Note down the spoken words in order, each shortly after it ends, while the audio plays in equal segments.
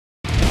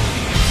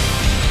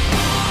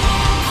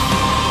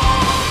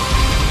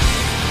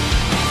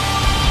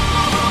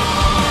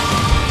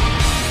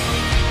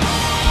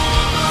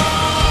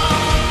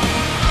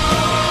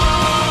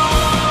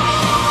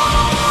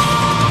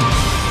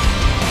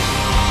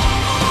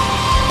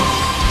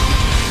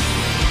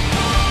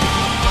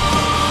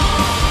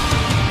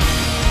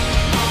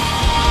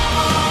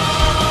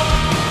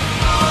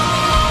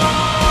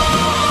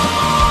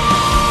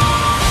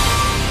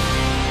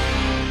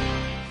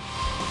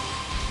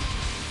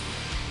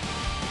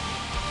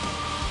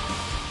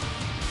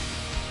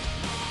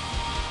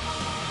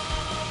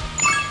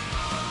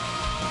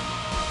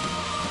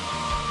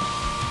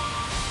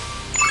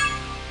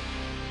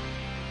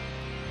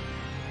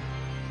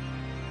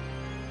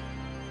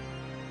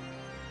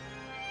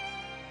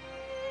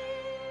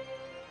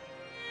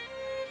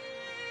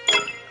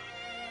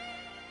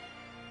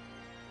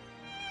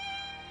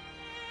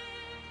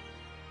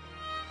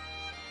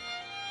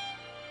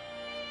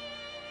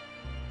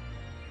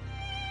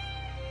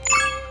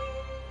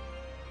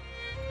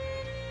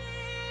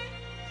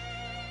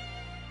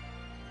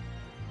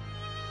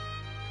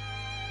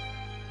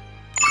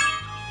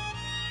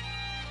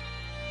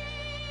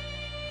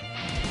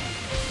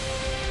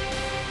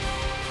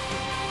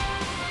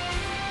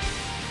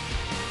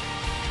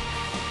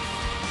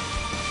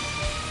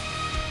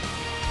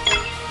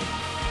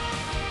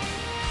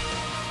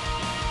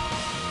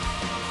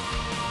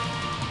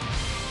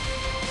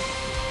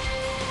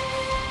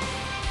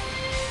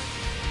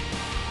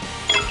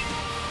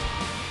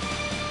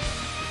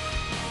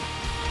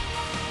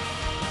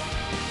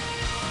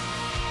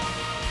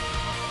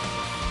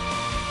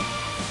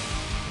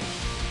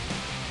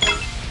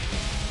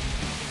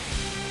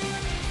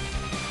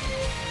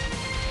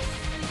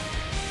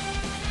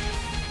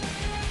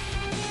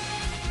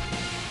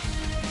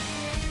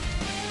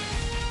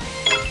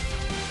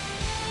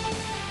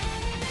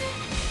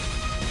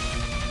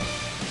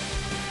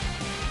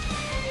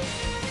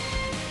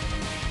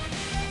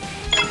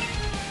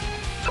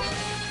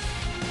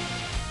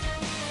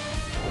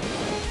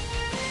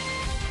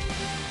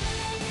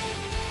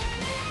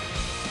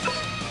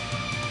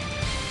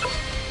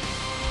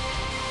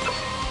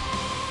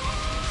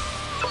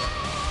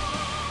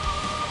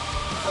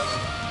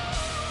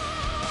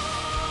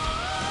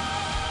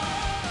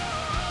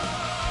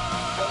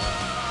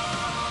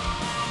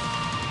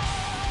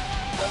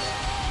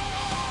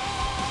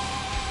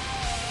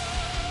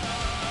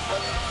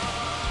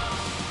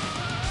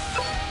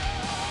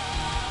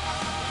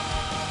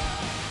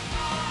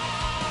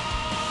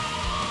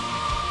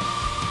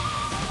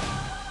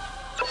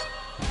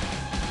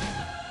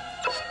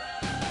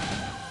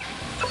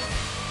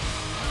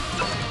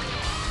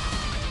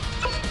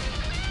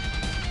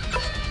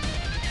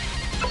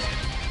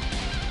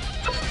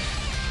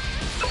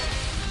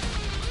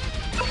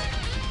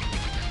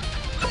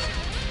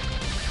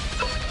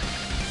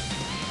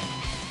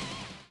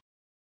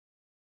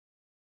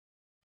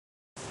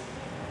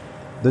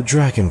The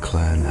Dragon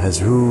Clan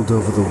has ruled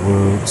over the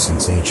world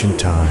since ancient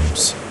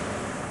times.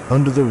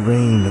 Under the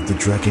reign of the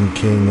Dragon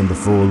King and the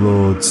Four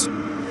Lords,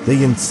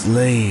 they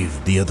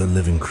enslaved the other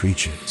living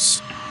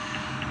creatures.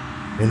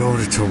 In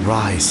order to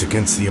rise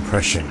against the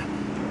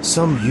oppression,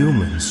 some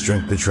humans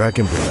drank the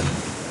dragon blood.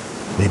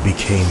 They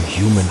became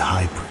human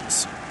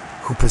hybrids,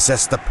 who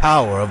possessed the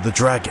power of the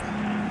dragon.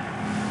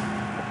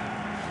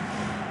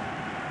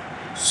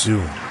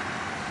 Soon,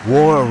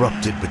 war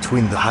erupted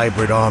between the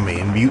hybrid army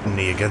and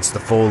mutiny against the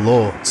Four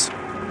Lords.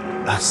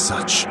 As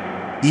such,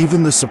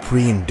 even the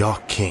Supreme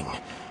Dark King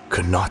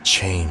could not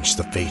change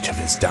the fate of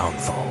his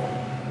downfall.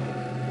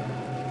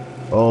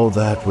 All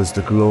that was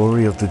the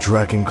glory of the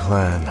Dragon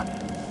Clan,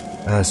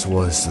 as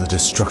was the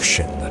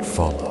destruction that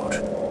followed.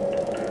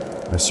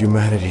 As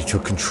humanity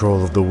took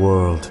control of the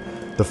world,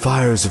 the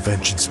fires of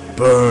vengeance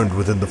burned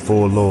within the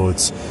Four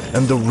Lords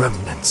and the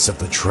remnants of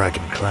the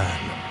Dragon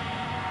Clan.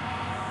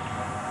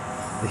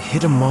 They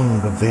hid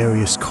among the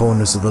various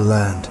corners of the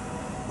land,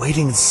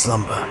 waiting in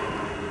slumber,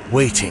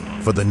 waiting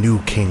for the new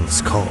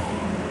king's call.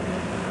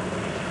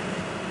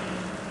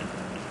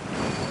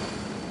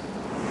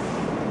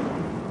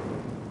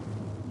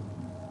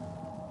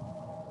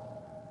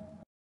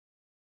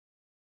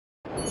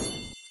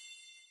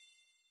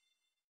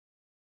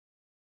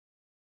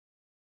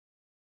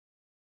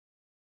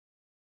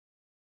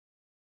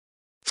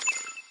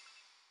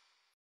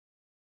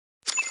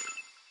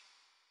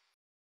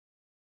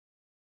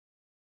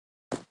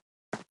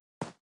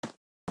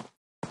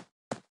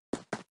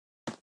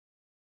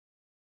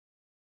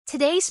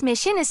 Today's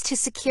mission is to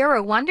secure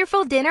a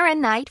wonderful dinner and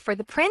night for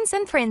the prince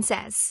and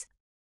princess.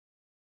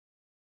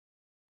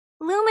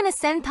 Lumina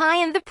Senpai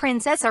and the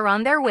princess are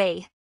on their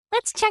way.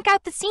 Let's check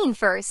out the scene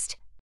first.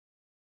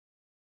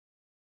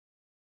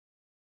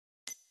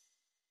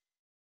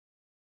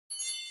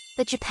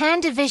 The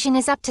Japan division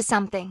is up to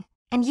something,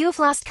 and you've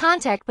lost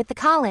contact with the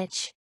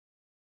college.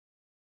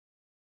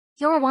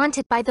 You're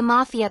wanted by the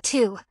mafia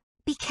too.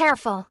 Be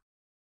careful.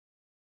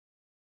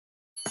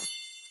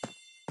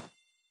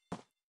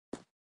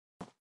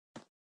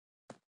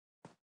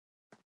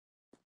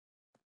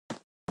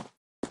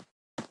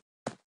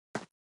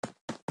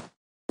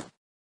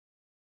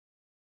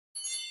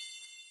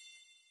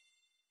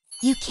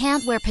 You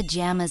can't wear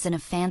pajamas in a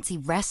fancy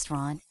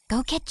restaurant.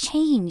 Go get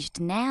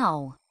changed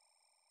now.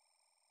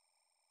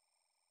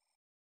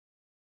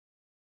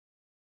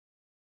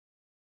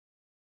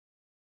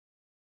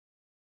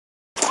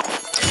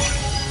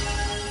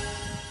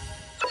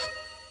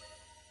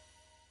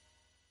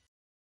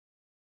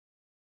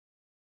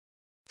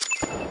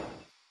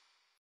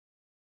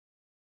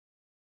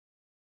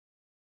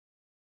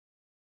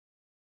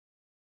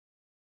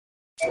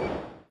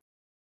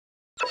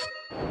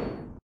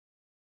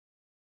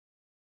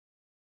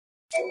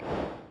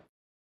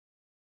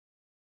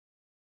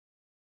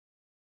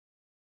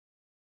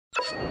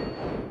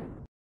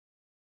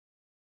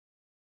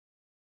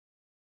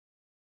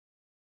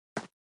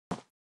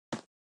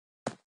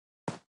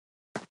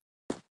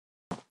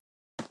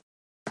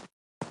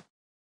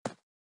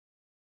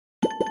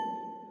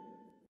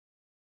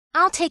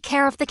 I'll take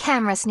care of the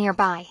cameras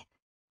nearby.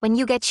 When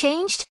you get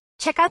changed,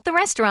 check out the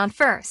restaurant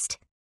first.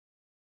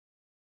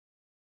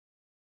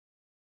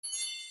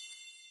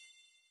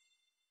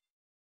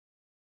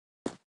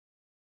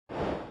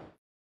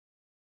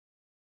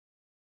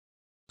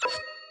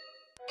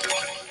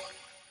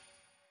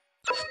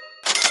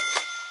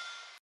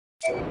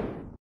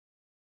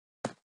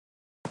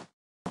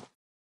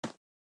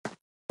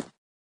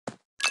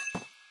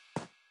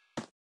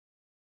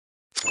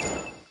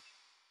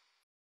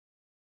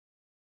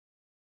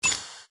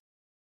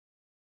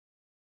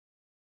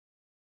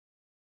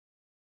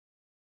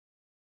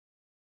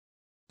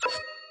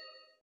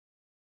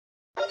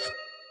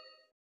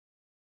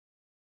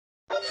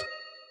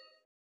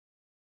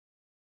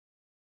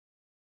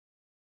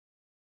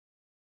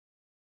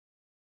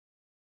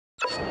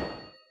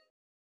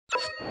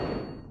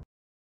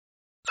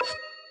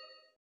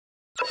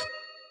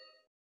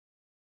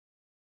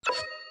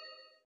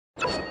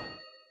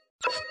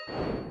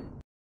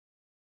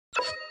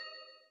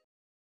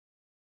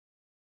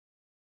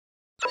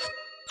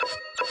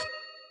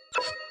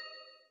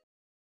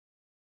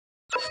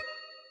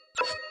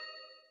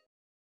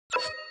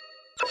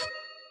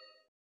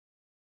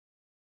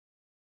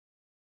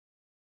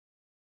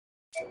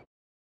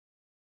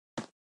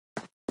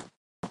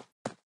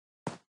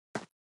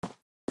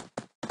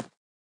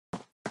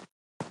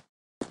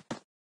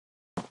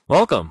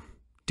 Welcome.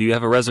 Do you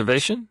have a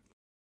reservation?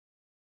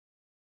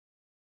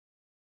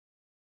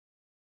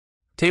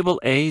 Table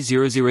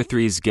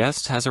A003's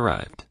guest has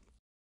arrived.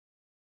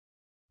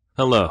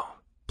 Hello.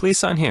 Please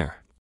sign here.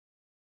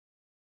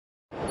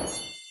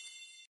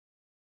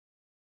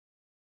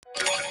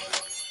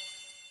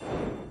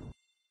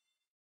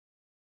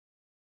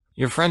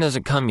 Your friend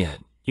hasn't come yet.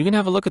 You can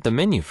have a look at the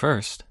menu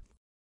first.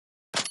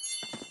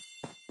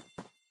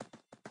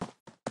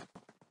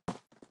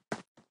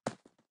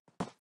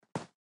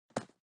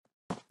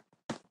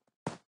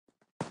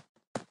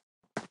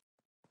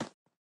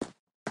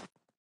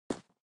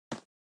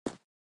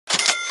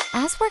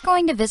 As we're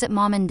going to visit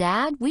Mom and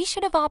Dad, we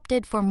should have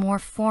opted for more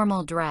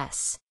formal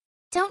dress.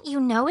 Don't you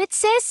know it,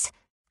 sis?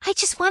 I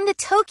just won the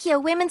Tokyo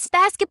Women's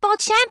Basketball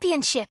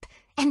Championship,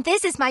 and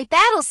this is my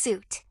battle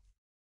suit.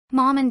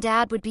 Mom and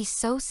Dad would be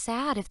so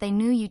sad if they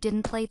knew you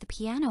didn't play the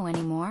piano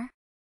anymore.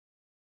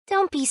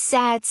 Don't be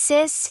sad,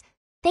 sis.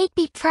 They'd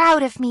be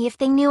proud of me if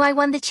they knew I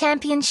won the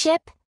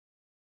championship.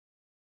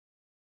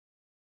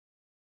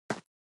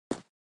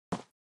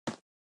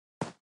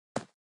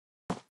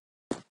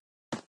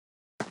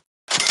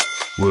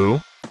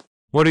 Wu,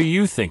 what do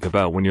you think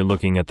about when you're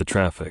looking at the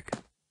traffic?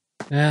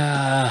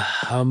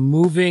 A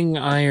moving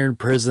iron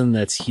prison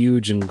that's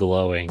huge and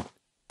glowing.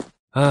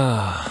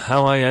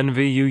 How I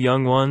envy you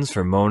young ones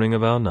for moaning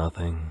about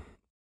nothing.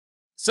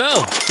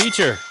 So,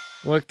 teacher,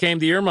 what came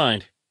to your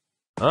mind?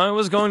 I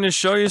was going to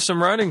show you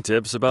some writing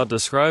tips about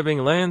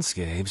describing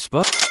landscapes,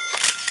 but...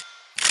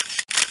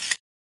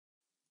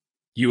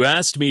 You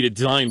asked me to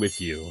dine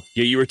with you,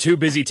 yet you were too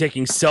busy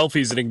taking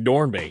selfies and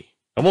ignored me.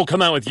 I won't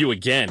come out with you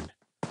again.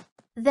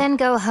 Then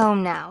go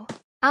home now.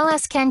 I'll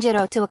ask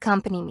Kenjiro to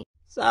accompany me.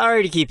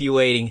 Sorry to keep you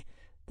waiting.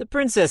 The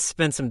princess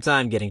spent some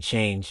time getting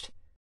changed.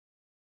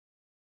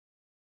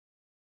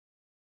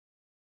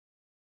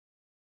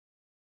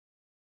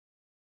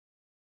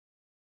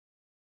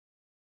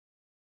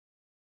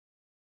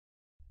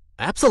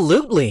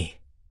 Absolutely.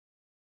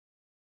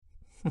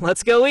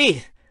 Let's go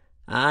eat.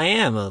 I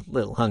am a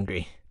little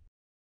hungry.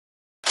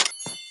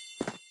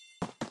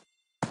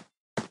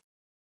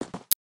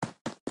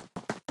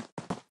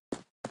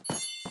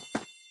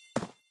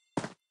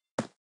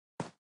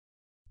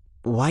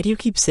 Why do you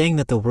keep saying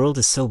that the world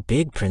is so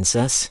big,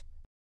 Princess?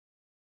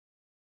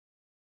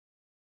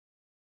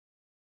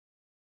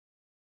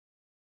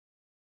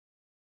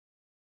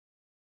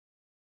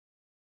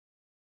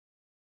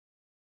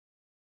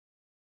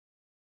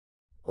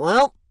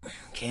 Well,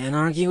 can't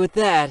argue with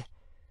that.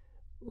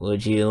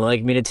 Would you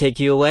like me to take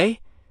you away?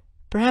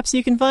 Perhaps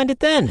you can find it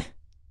then.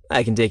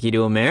 I can take you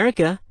to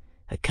America,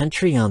 a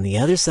country on the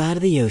other side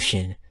of the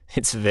ocean.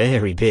 It's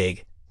very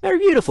big, very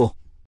beautiful.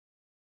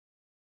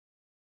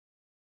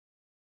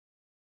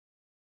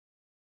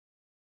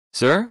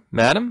 Sir,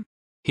 madam,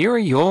 here are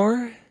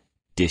your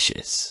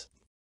dishes.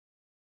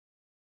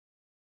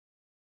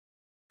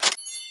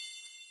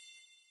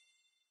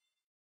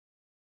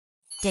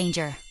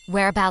 Danger.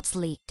 Whereabouts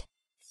leaked.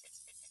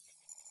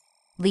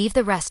 Leave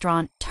the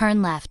restaurant,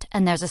 turn left,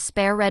 and there's a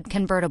spare red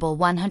convertible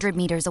 100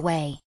 meters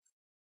away.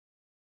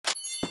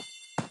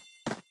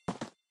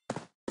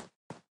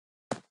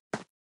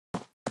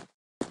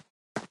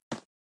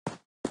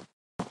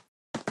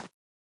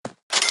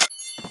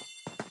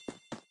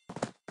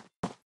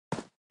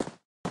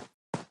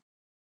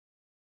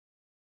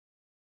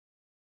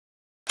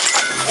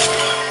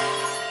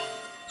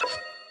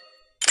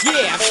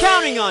 Yeah, I'm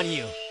counting on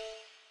you!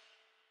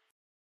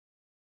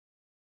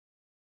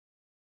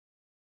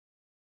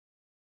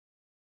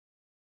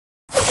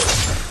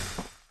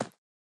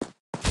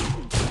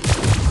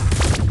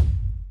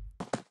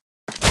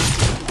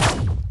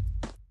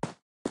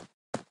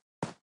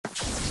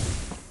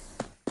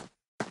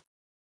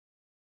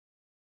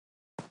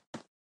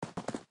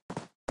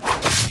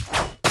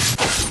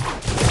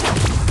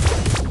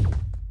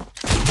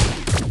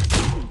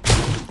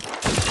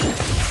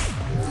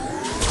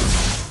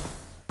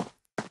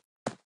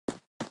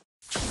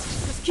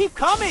 Keep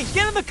coming!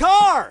 Get in the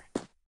car!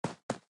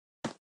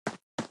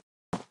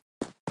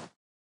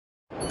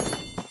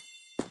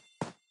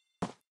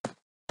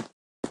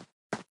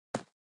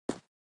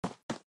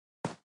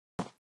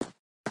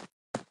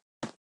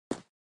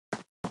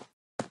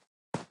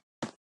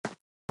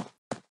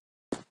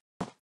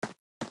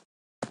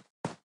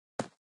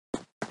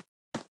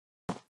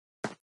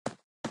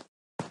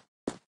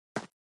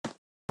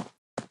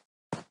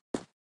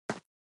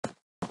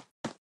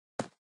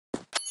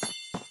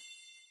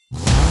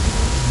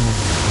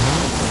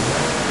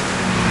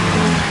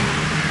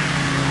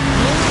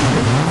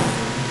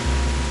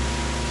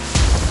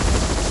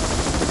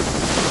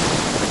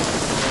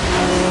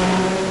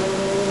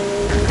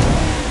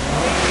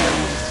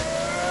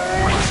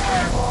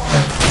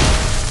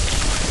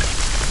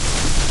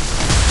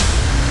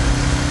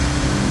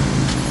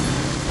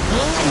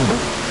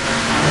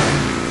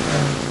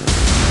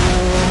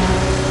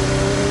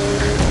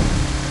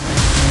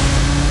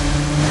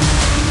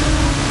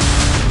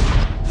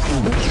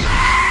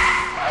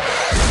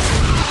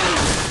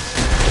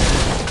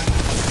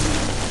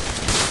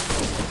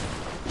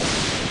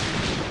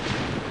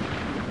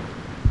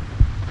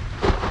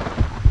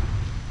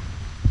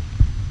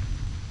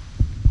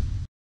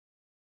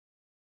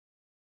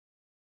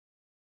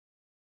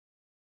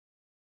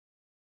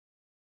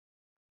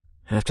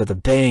 After the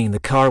bang, the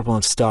car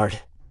won't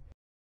start.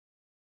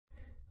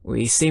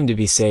 We seem to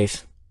be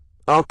safe.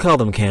 I'll call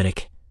the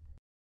mechanic.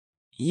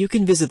 You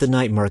can visit the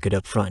night market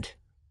up front.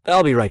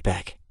 I'll be right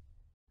back.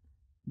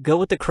 Go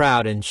with the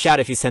crowd and shout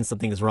if you sense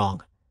something is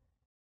wrong.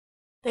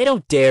 They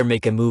don't dare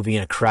make a movie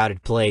in a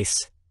crowded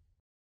place.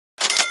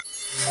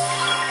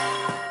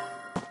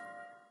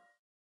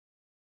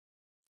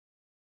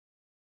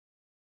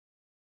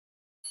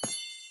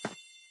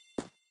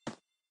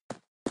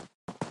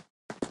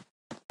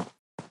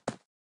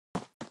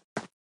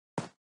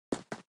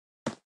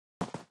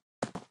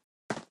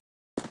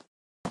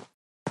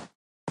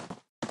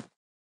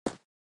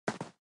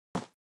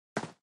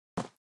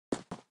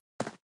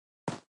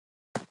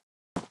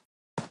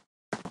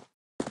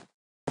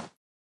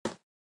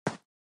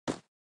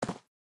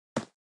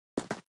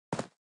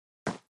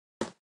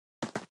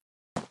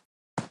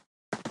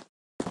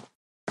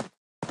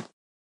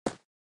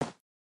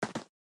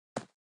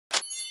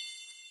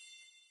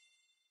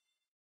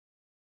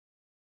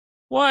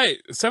 Why,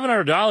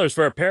 $700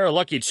 for a pair of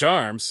Lucky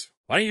Charms?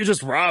 Why don't you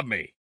just rob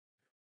me?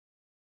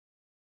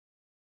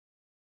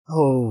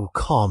 Oh,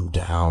 calm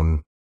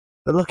down.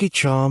 The Lucky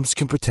Charms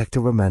can protect a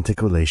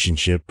romantic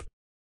relationship,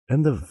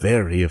 and they're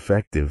very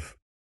effective.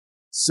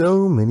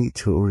 So many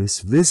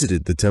tourists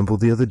visited the temple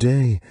the other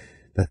day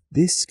that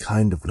this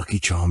kind of Lucky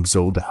Charm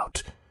sold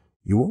out.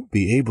 You won't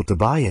be able to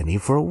buy any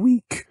for a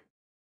week.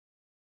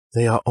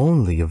 They are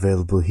only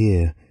available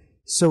here,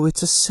 so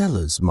it's a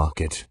seller's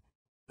market.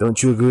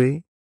 Don't you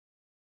agree?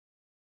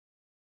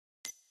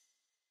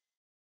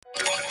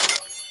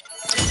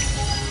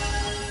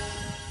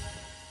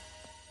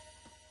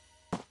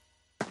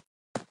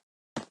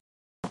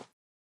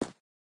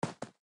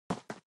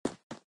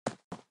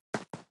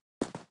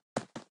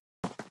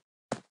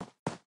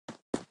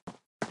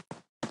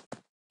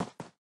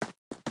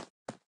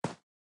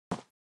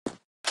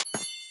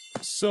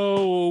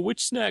 So,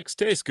 which snacks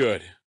taste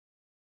good?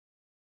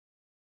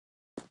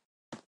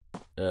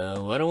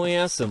 Why don't we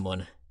ask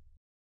someone?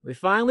 We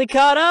finally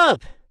caught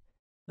up!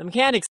 The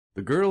mechanics...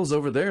 The girls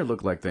over there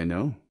look like they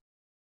know.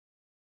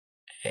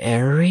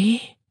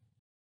 Eri?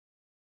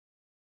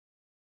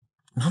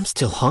 I'm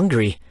still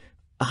hungry.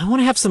 I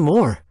want to have some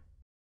more.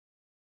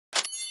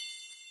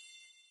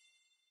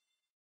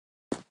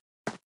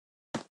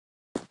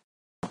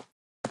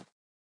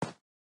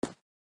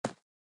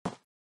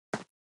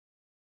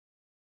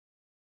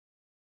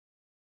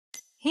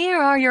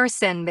 Here are your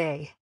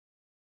senbei.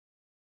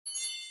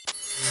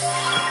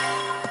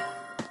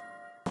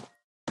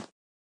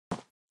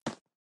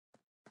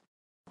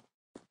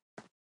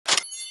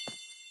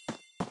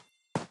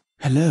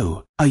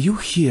 Hello, are you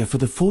here for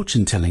the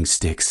fortune-telling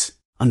sticks?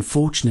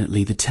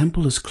 Unfortunately, the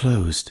temple is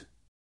closed.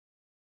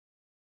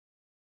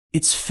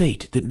 It's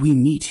fate that we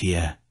meet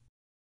here.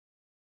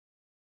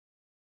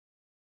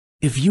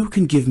 If you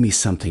can give me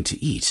something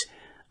to eat,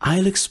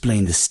 I'll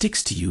explain the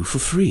sticks to you for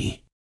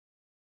free.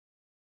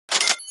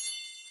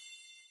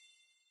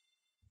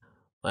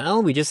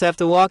 Well, we just have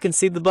to walk and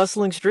see the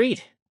bustling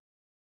street.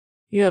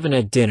 You haven't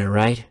had dinner,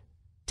 right?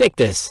 Take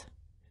this.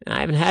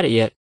 I haven't had it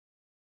yet.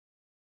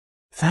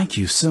 Thank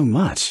you so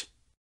much.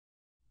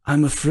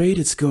 I'm afraid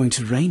it's going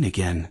to rain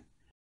again.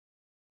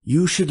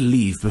 You should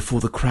leave before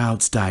the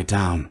crowds die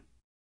down.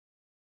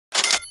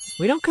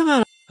 We don't come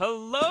out...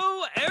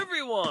 Hello,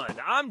 everyone!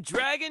 I'm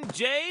Dragon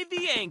J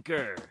the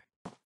Anchor.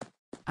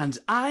 And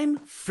I'm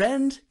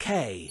Friend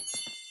K.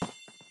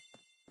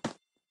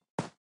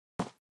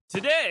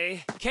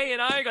 Today, Kay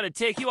and I are going to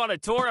take you on a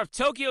tour of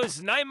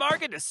Tokyo's night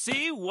market to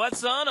see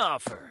what's on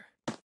offer.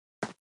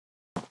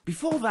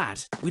 Before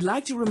that, we'd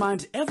like to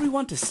remind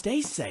everyone to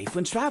stay safe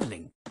when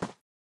traveling.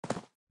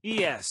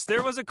 Yes,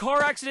 there was a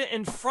car accident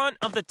in front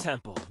of the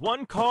temple.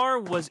 One car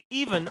was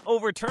even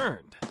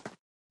overturned.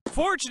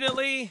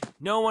 Fortunately,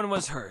 no one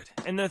was hurt,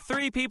 and the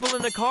 3 people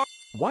in the car...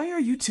 Why are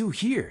you two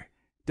here?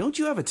 Don't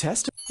you have a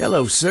test?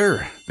 Hello,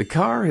 sir. The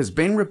car has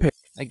been repaired.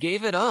 I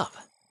gave it up.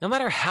 No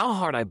matter how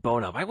hard I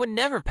bone up, I would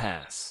never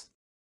pass.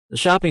 The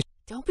shopping...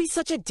 Don't be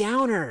such a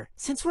downer,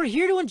 since we're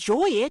here to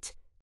enjoy it.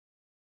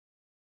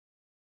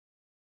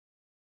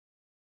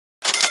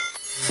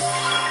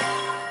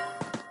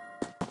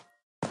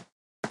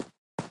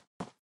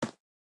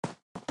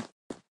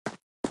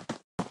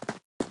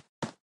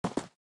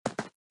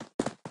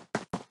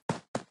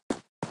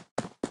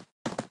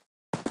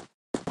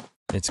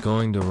 It's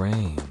going to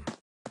rain.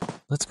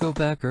 Let's go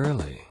back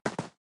early.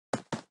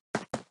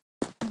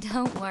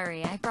 Don't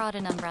worry, I brought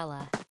an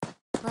umbrella.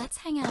 Let's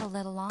hang out a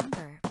little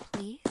longer,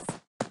 please.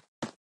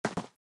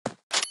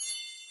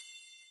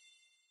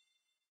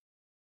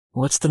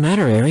 What's the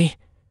matter, Eri?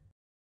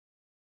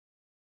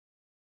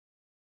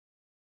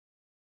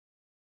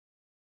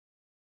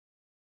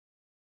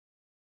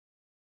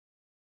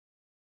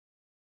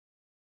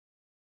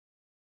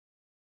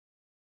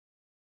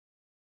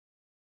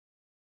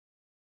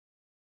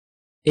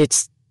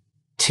 It's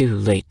too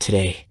late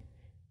today.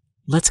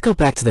 Let's go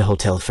back to the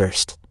hotel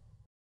first.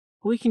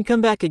 We can come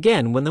back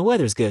again when the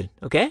weather's good,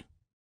 okay?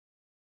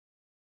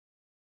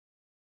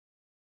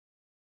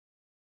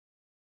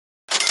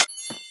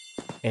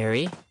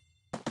 Eri?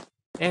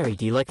 Eri,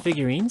 do you like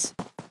figurines?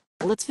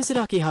 Let's visit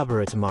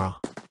Akihabara tomorrow.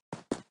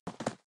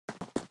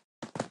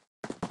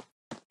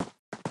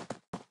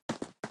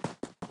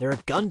 There are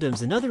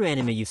Gundams and other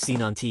anime you've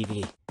seen on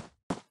TV.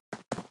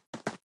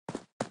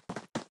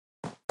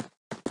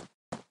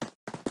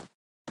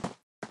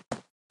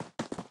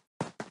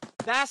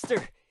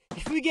 Faster!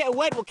 If we get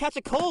wet, we'll catch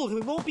a cold and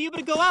we won't be able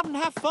to go out and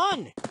have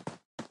fun!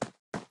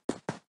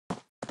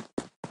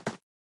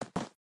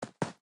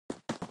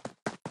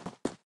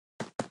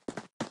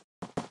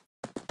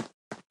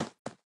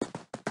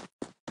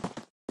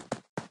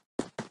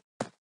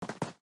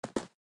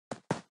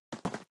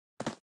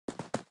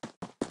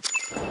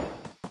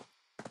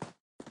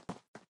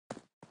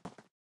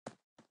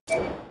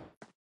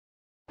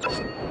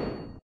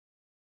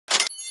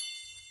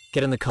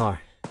 Get in the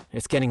car.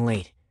 It's getting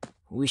late.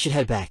 We should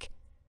head back.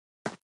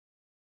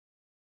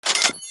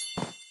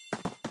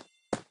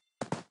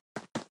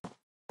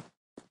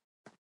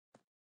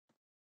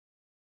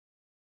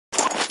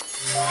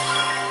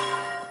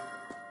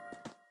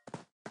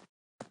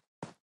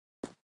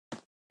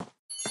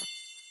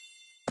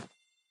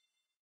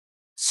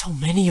 So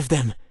many of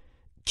them.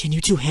 Can you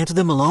two handle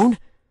them alone?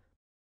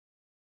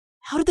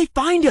 How did they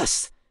find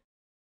us?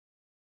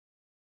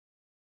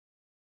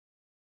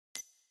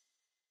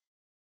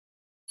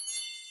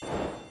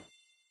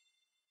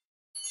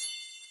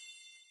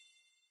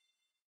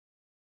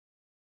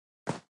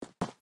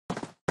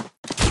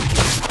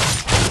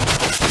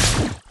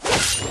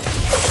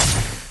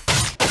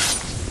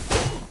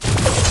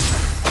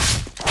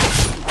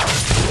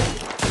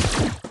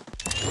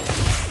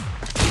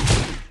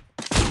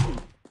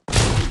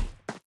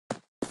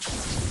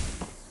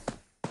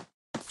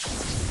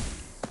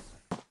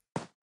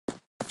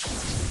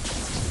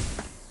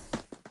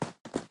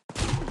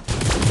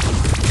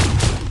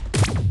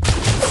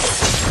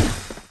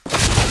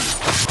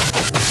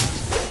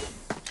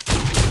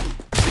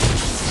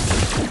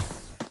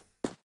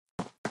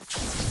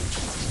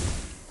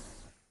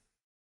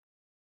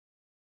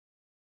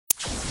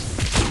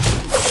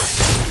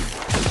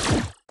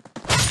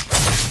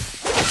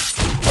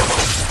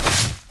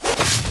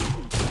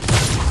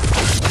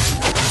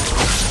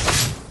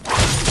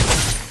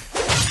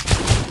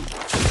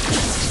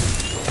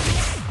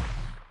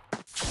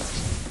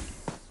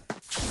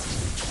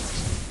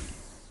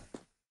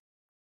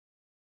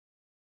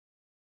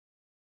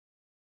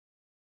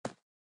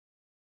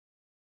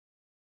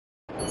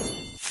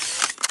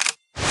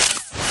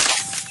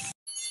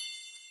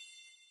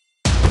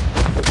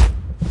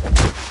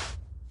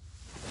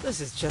 This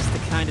is just the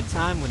kind of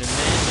time when a man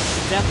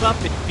must step up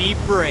and be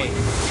brave.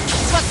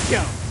 Let's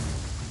go!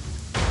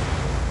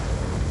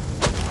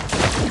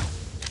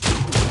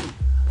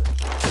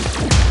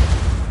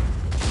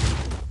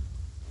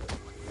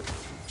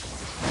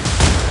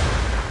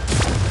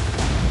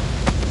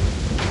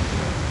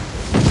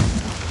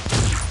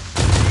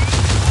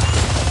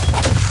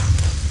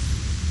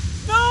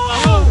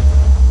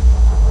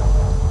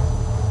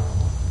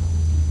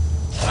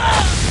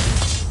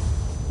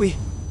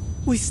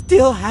 We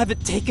still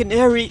haven't taken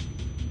Eri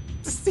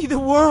to see the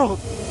world.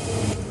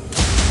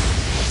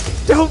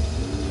 Don't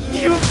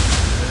you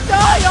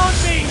die on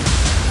me!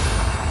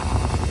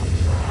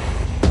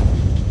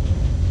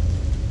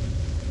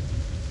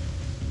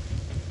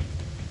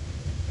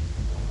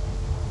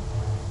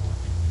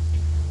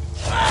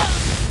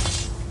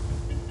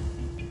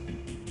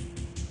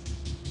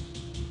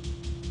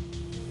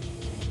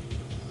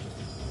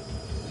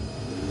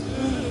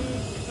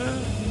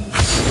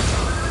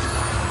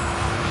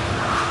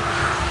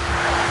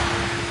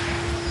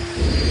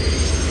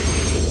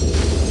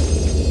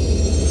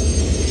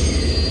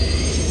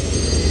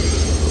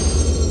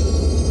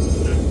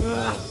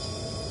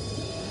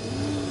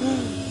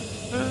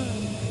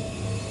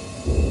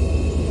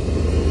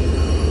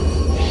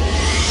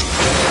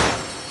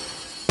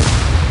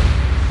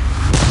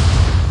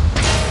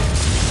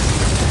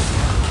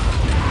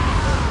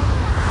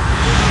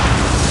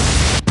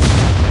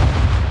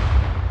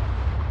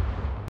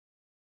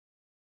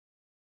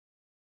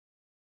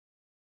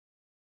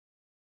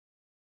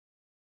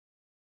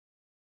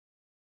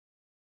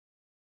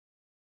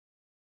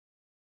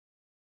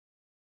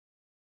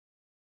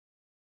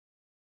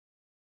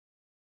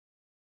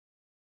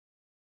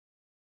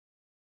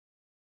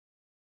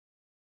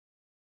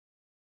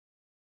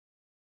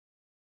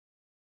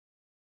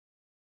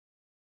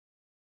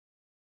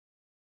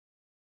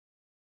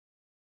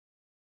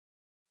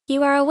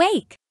 You are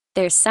awake.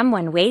 There's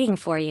someone waiting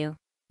for you.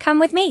 Come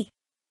with me.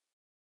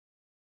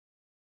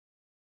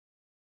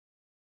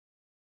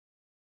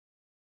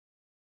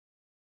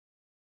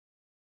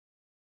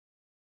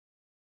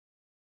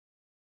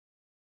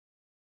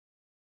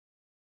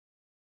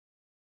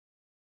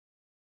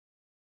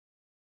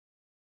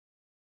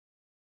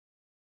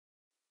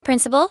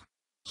 Principal,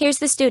 here's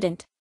the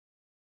student.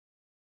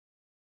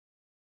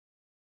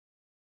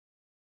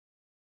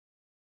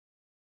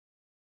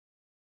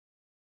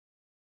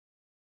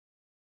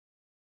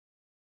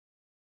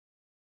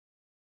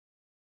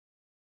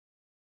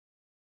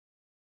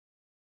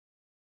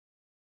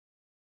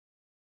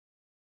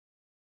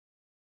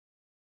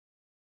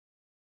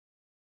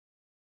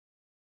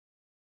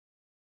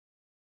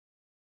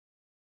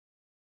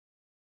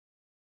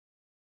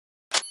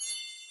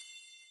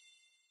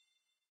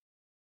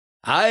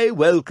 I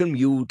welcome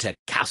you to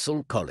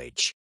Castle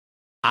College.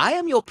 I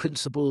am your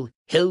principal,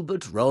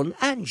 Hilbert Ron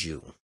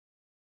Anjou.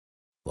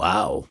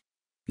 Wow,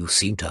 you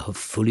seem to have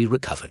fully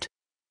recovered.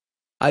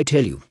 I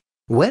tell you,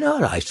 when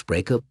our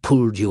icebreaker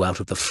pulled you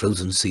out of the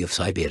frozen sea of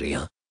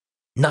Siberia,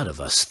 none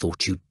of us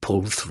thought you'd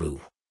pull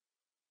through.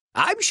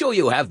 I'm sure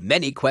you have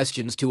many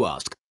questions to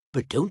ask,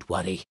 but don't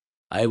worry,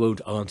 I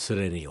won't answer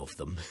any of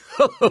them.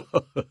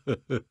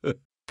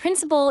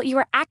 Principal, you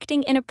are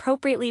acting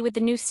inappropriately with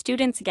the new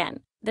students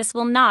again. This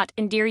will not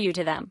endear you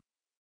to them.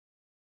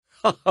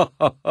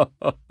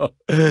 Oh,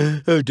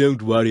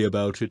 don't worry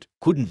about it.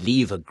 Couldn't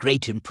leave a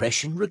great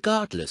impression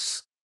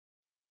regardless.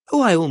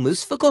 Oh, I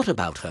almost forgot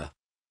about her.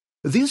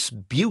 This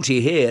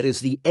beauty here is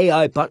the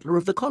AI butler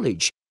of the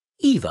college,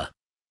 Eva.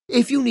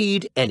 If you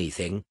need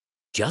anything,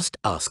 just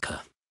ask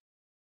her.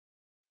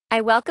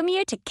 I welcome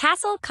you to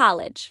Castle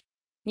College.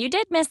 You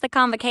did miss the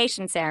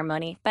convocation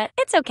ceremony, but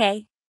it's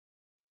okay.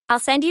 I'll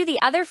send you the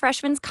other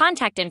freshmen's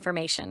contact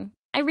information.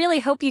 I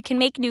really hope you can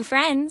make new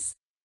friends.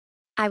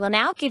 I will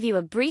now give you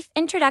a brief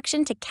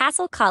introduction to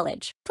Castle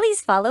College.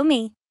 Please follow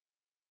me.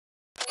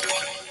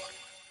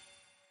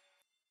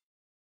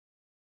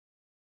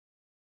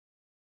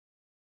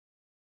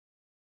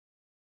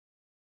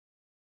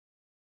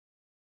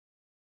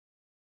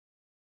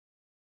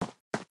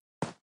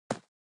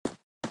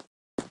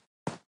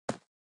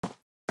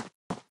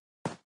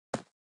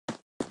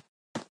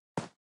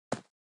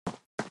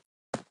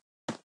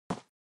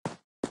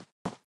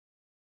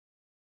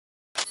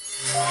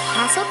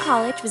 Castle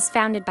College was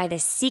founded by the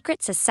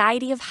secret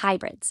society of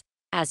hybrids.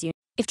 As you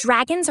know, if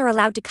dragons are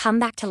allowed to come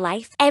back to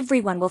life,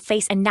 everyone will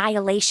face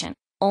annihilation.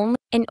 Only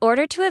in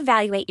order to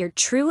evaluate your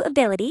true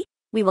ability,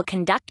 we will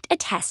conduct a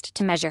test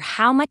to measure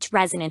how much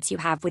resonance you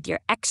have with your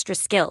extra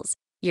skills,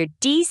 your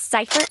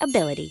decipher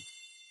ability.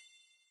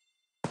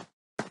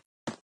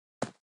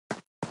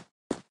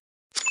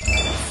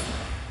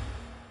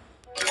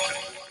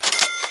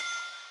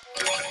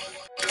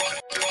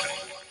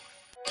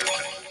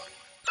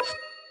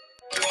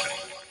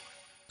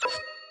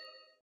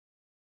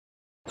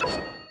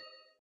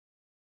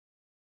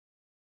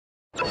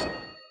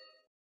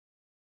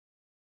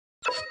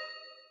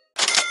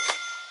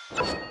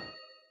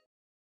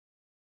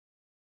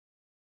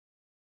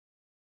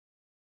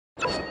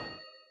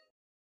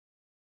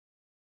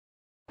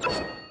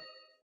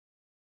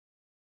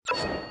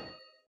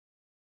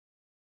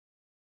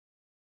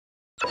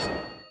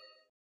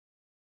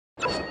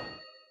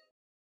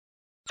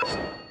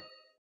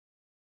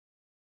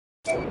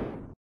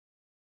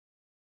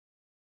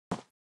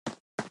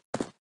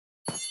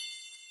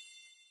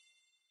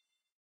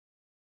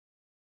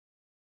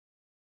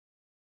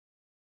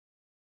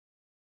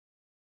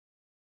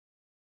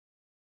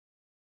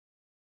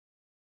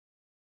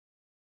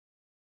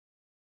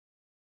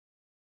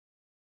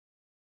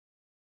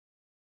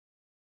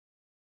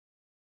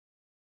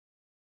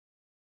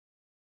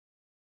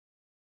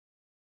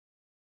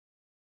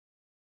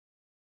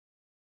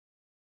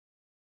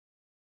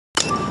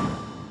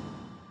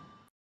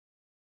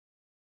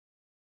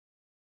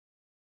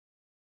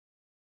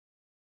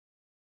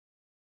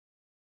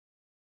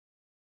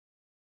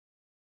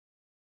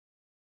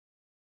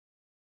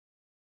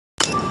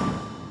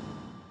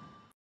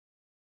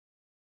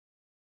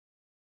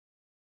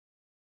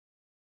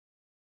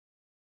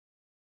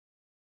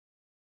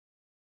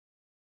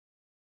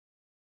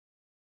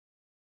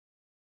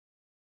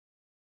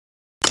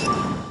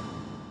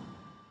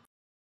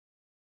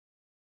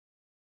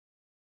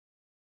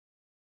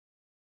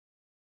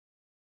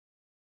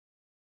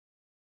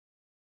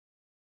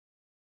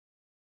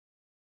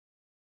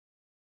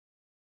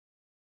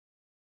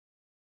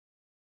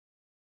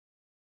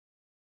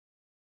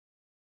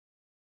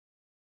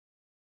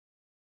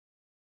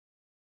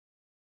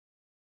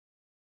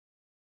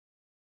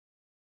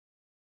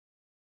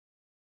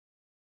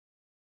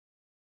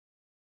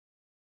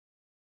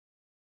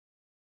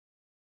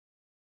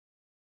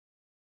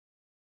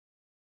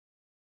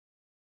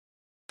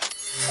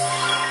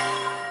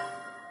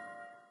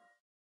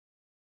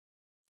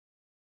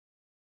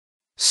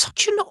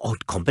 Such an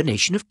odd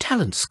combination of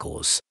talent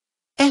scores.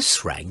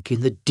 S rank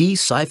in the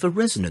decipher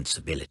resonance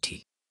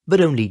ability,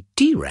 but only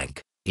D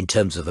rank in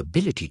terms of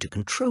ability to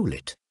control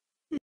it.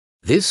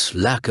 This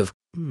lack of...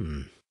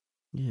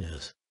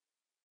 yes.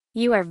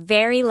 You are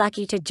very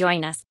lucky to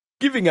join us.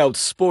 Giving out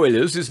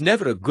spoilers is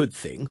never a good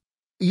thing.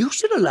 You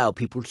should allow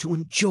people to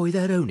enjoy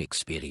their own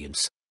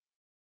experience.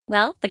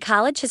 Well, the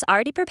college has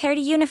already prepared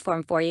a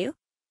uniform for you,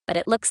 but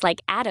it looks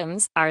like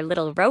Adams, our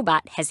little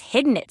robot, has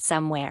hidden it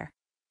somewhere.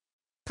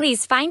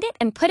 Please find it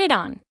and put it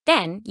on.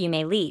 Then you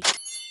may leave.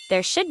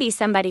 There should be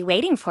somebody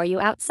waiting for you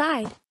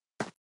outside.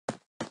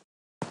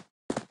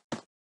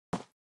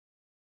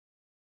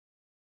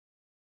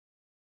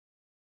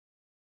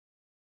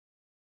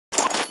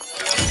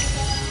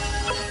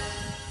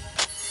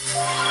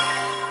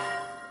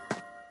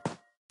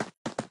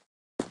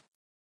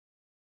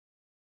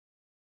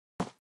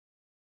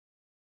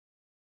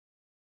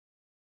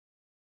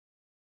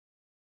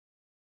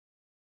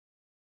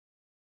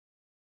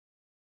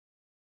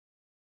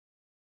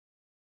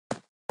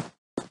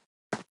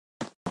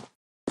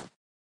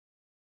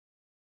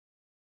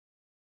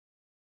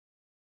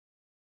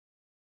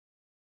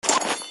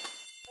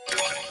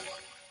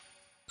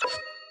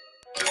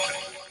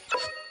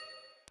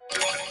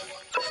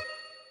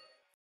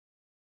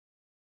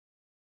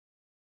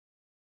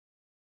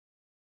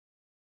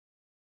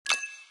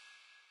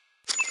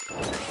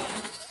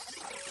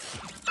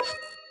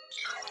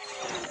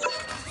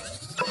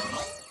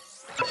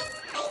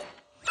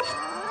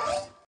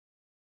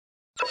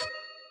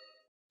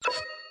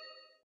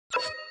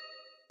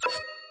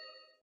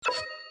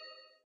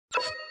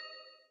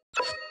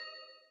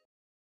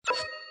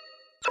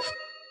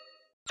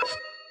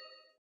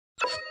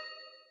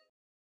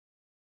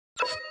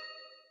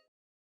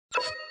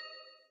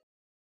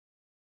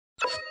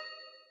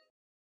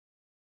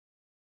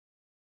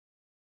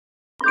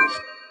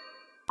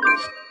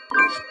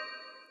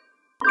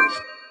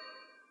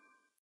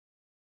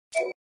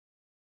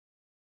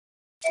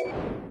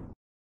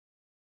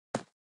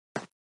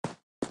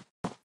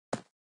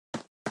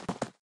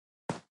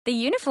 The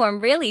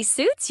uniform really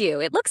suits you.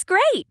 It looks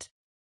great.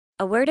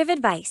 A word of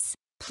advice.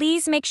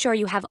 Please make sure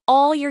you have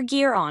all your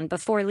gear on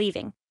before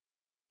leaving.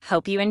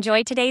 Hope you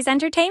enjoy today's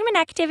entertainment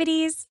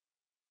activities.